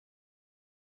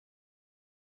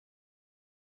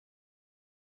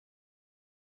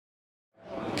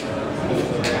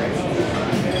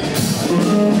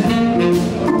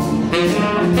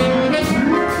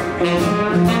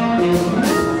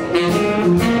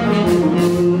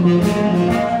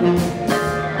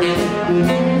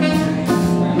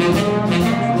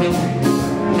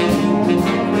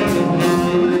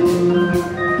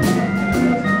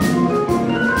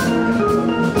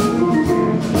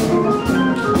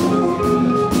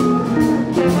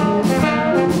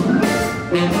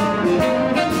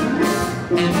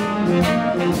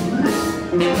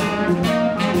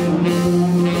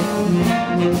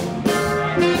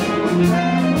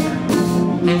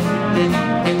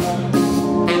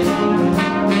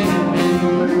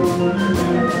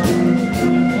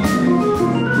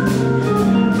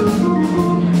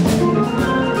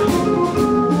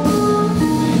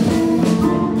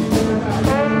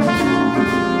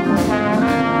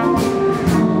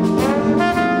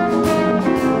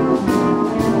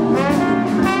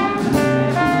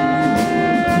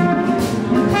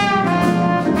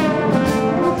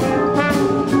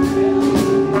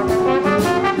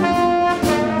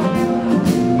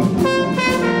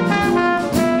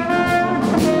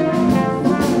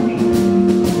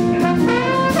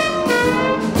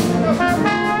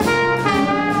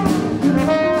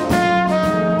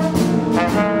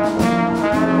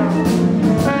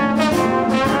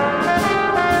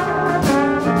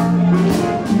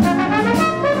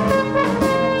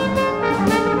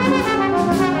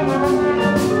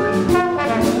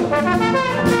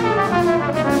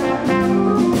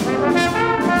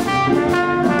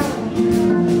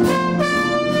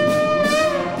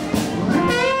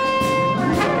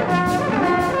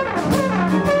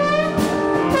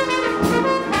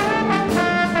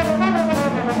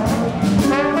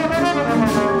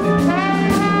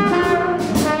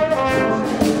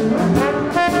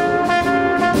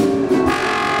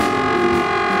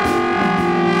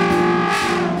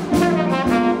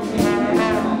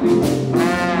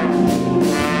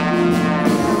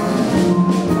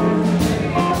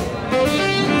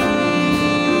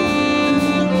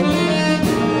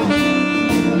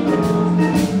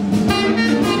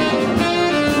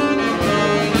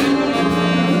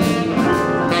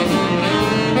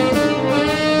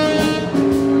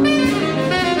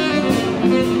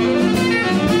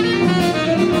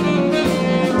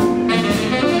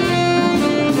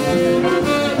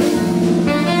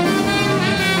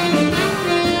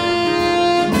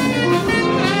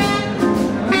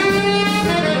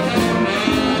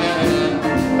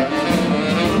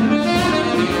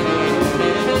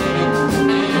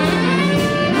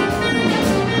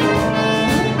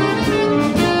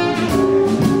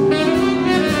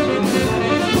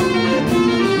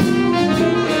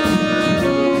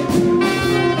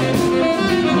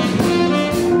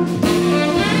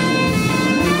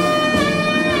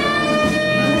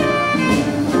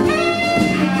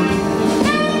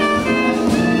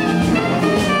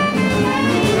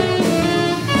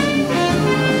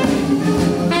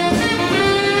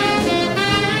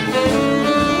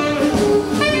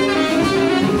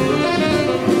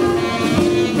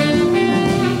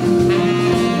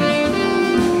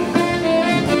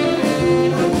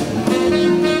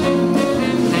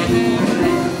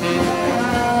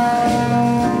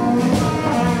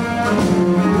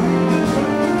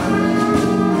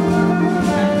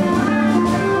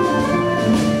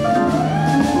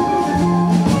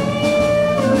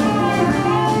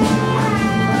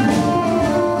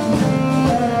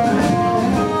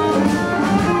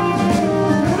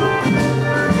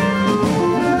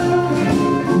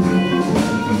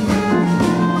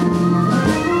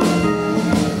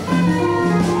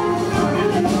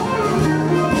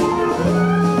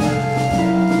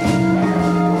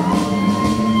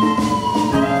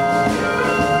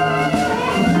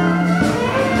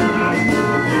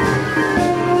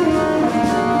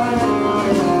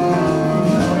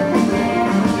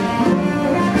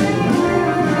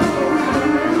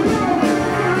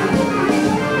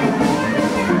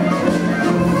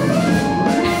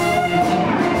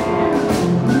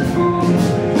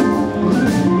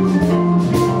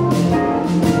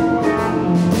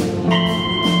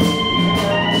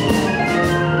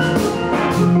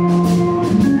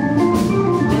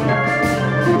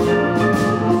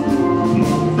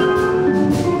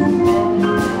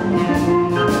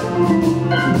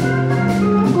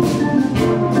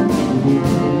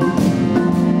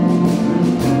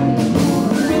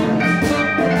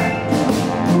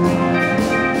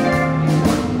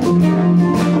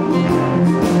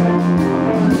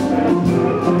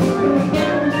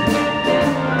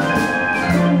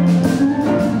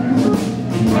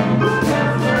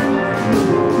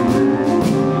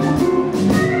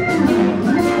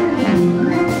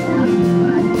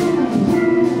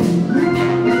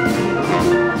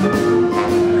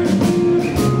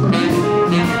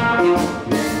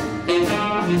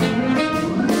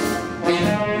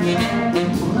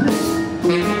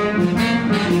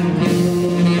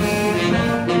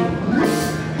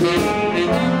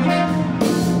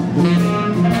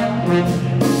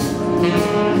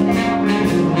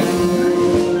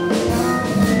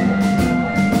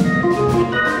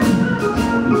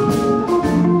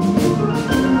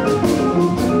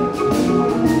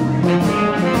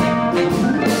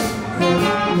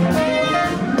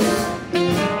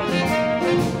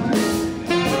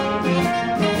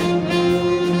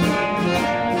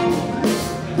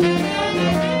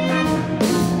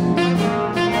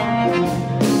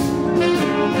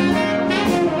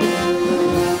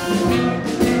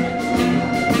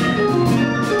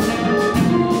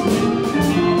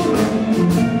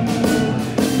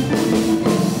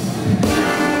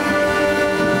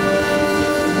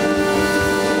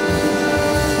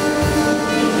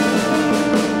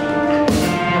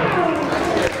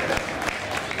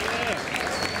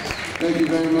Thank you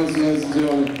very much, ladies and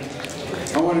gentlemen.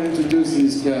 I want to introduce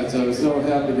these cats. I was so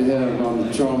happy to have on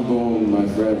the trombone my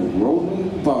friend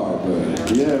Roland Barber.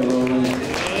 Yeah, Roland.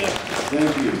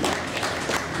 Thank you.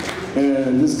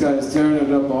 And this guy is tearing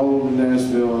it up all over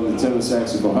Nashville on the tenor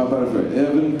saxophone. How about it for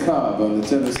Evan Cobb on the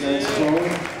tenor saxophone?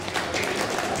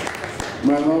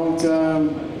 My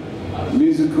longtime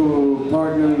musical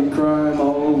partner in crime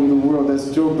all over the world. That's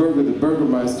Joe Berger, the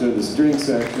Burgermeister of the string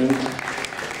section.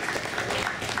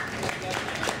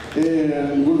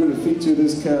 And we're going to feature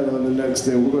this cat on the next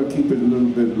day. We're going to keep it a little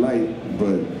bit light,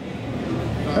 but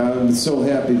I'm so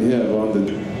happy to have on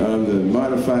the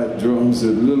modified drums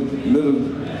a little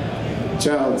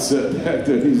child set back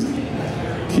there. He's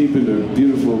keeping a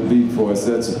beautiful beat for us.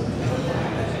 That's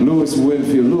Flip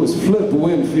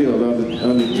Winfield on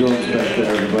the drums back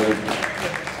there, everybody.